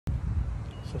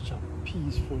Such a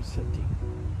peaceful setting.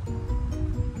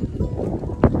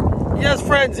 Yes,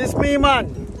 friends, it's me,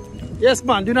 man. Yes,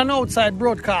 man, doing an outside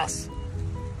broadcast.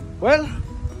 Well,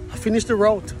 I finished the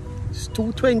route. It's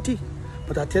 2:20,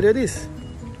 but I tell you this,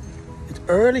 it's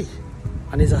early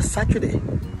and it's a Saturday.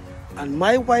 And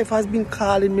my wife has been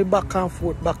calling me back and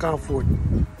forth, back and forth.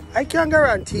 I can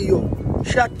guarantee you,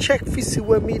 she'll check to see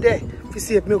where me there, to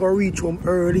see if me go reach home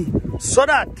early. So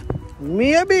that,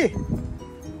 maybe,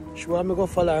 she want me go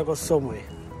follow her go somewhere.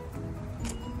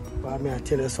 But I may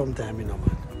tell you sometime, you know,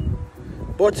 man.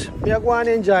 But me I go and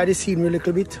enjoy the scenery a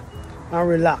little bit and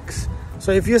relax.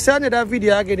 So if you see another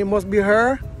video again, it must be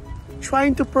her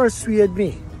trying to persuade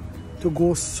me to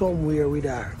go somewhere with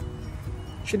her.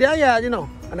 She there, yeah, you know,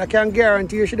 and I can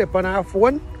guarantee you she there on her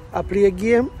phone, I play a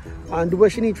game, and do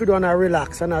what she need to do and I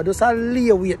relax. And I just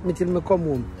lay wait me till me come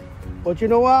home. But you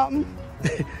know what?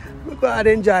 I go and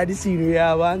enjoy the scenery,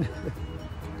 yeah, man.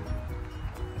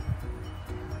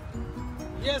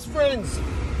 Yes, friends,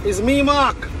 it's me,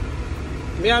 Mark.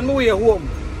 Me and my way home.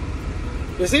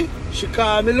 You see? She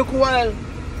called me look a while.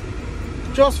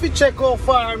 Just to check how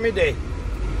far me there.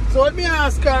 So let me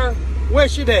ask her where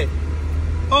she there.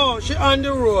 Oh, she on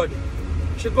the road.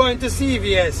 She going to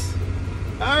CVS.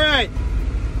 Alright.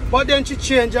 But then she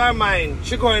changed her mind.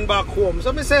 She going back home.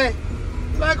 So me say,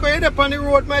 like when you're up on the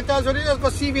road, might as well just go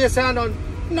CVS and on.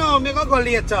 No, me go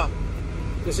later.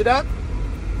 You see that?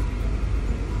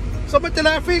 So I tell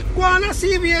her, if you go on a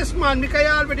CVS, man, because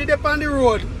you're already up on the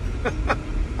road.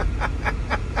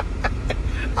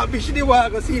 I wish she didn't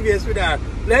want to go CVS with her.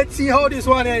 Let's see how this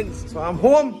one ends. So I'm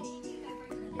home,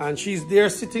 and she's there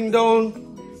sitting down,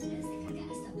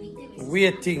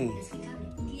 waiting.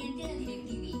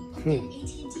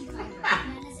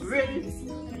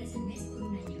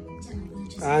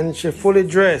 And she fully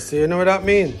dressed. You know what that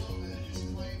means?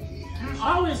 I'm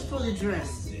always fully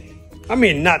dressed. I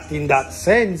mean, not in that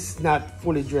sense, not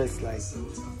fully dressed like.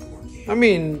 I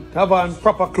mean, have on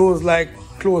proper clothes like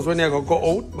clothes when you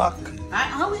go out back.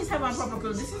 I always have on proper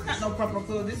clothes. This is not no proper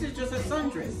clothes. This is just a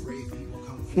sundress.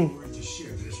 And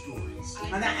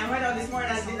when I this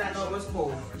morning, I did not know it was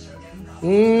cold. I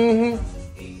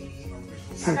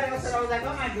was like,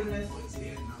 oh my goodness.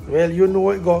 Well, you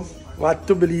know it go. What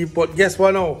to believe, but guess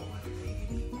what now?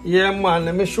 Yeah, man,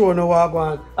 let me show you what I'm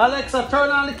going. Alexa, turn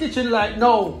on the kitchen light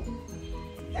now.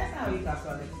 That's how you talk to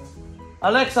Alexa.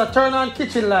 Alexa, turn on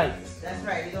kitchen light. That's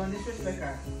right, you don't disrespect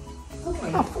her.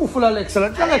 Okay. Ah, fool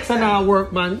Alexa. Alexa now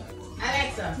work, man.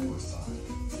 Alexa,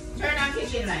 turn on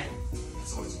kitchen light.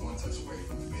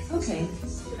 Okay.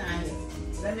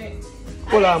 Let me.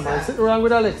 Hold on, man. Sit around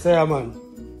with Alexa, yeah, man.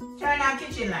 Turn on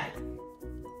kitchen light.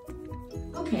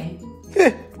 Okay.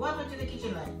 Eh. What happened to the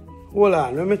kitchen light? Hold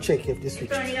on, let me check if this switch.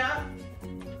 Turn it off.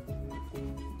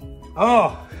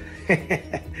 Oh.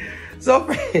 So,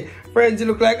 friends, you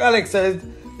look like Alexa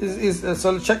is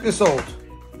so check this out.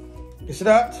 You see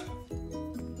that?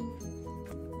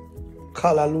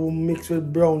 Callaloo mixed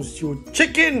with brown stew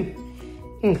chicken.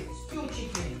 Stew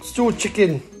chicken. Stew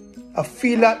chicken. I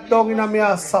feel that down in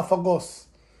my esophagus.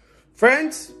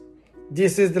 Friends,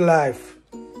 this is the life.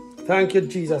 Thank you,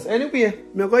 Jesus. Anyway,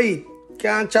 me go eat.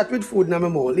 Can't chat with food now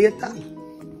more later.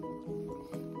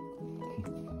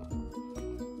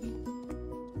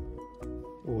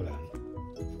 Hold on.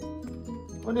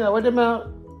 Oh yeah, what them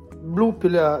blue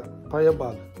pill for your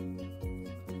bag?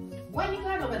 When you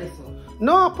got over this one?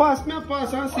 No, pass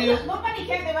and see you. Nobody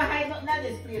can ever hide nothing at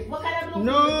this place. What kind of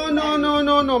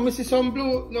blue? No. Me see some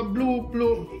blue.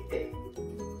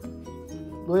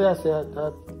 Go here, say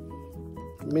that.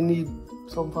 Me need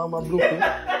some form of blue pill.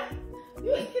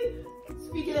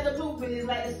 Speaking of the blue pill, is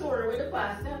like the story with the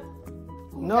pasta.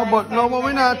 No, but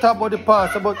we not talk about the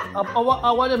pasta. But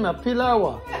I want them a pill or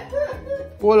what?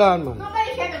 Hold on, man.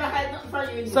 Nobody can ever hide nothing from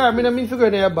you. Sorry, I don't mean to go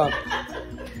in your bag.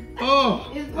 Oh.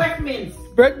 It's bread mints.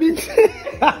 Bread mints.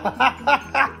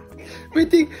 we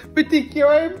think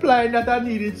you're implying that I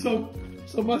needed some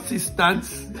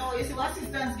assistance. No, you see what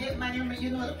assistance get, man.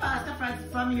 You know the pastor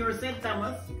from your St.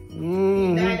 Thomas.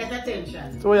 Direct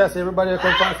attention. So yes, everybody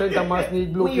come from St. Thomas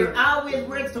need blue pill. We're always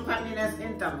great stuff happening at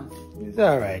St. Thomas. It's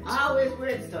alright. Always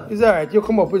great stuff. It's alright. You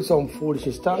come up with some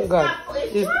foolishness. Thank God.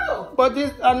 It's true. But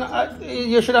this,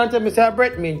 you shouldn't tell me say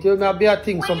bread mint. You'll not be a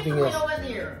thing something else. Over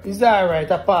there? It's alright.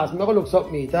 I pass. I'm gonna look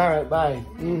something meat. Alright, bye.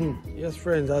 Yes,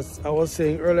 friends. As I was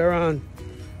saying earlier on,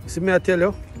 see me I tell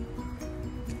you.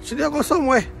 Should I go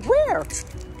somewhere? Where?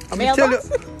 I'm gonna tell you.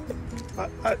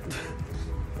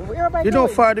 Where am I you going?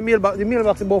 know far the mailbox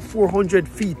is about 400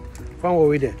 feet from where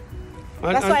we're there.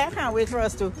 That's why I can't wait for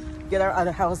us to get our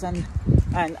other house and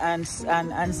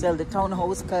sell the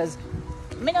townhouse, because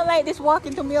I don't like this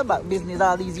walking to mailbox business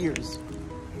all these years.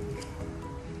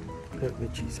 Help me,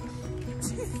 Jesus.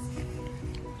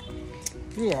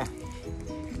 Yeah.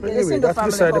 Anyway, that's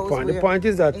beside the point. The point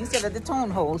is that instead of the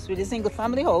townhouse with a single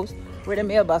family house, where the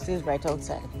mailbox is right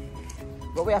outside.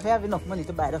 But we have to have enough money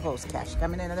to buy the house cash.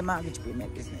 Coming in the mortgage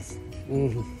payment business.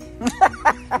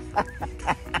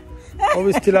 But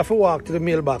we still have to walk to the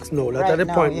mailbox now. That's Right the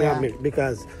now, point yeah. I make,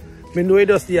 because me know it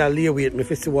just there lay wait me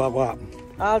to see what happen.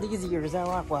 All these years I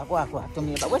walk to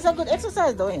mailbox. What's a good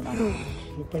exercise though, you know?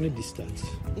 Look on the distance.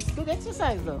 It's good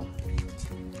exercise though.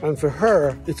 And for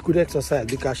her, it's good exercise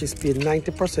because she spends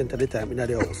 90% of the time in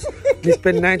the house. We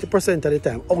spend 90% of the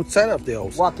time outside of the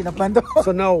house. Walking up and down.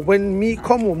 So now when me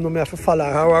come home, no, me have to follow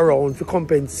her around to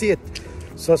compensate.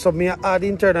 So me add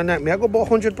internal night. Me I go about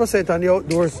 100% on the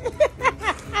outdoors.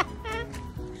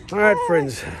 All right,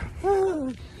 friends.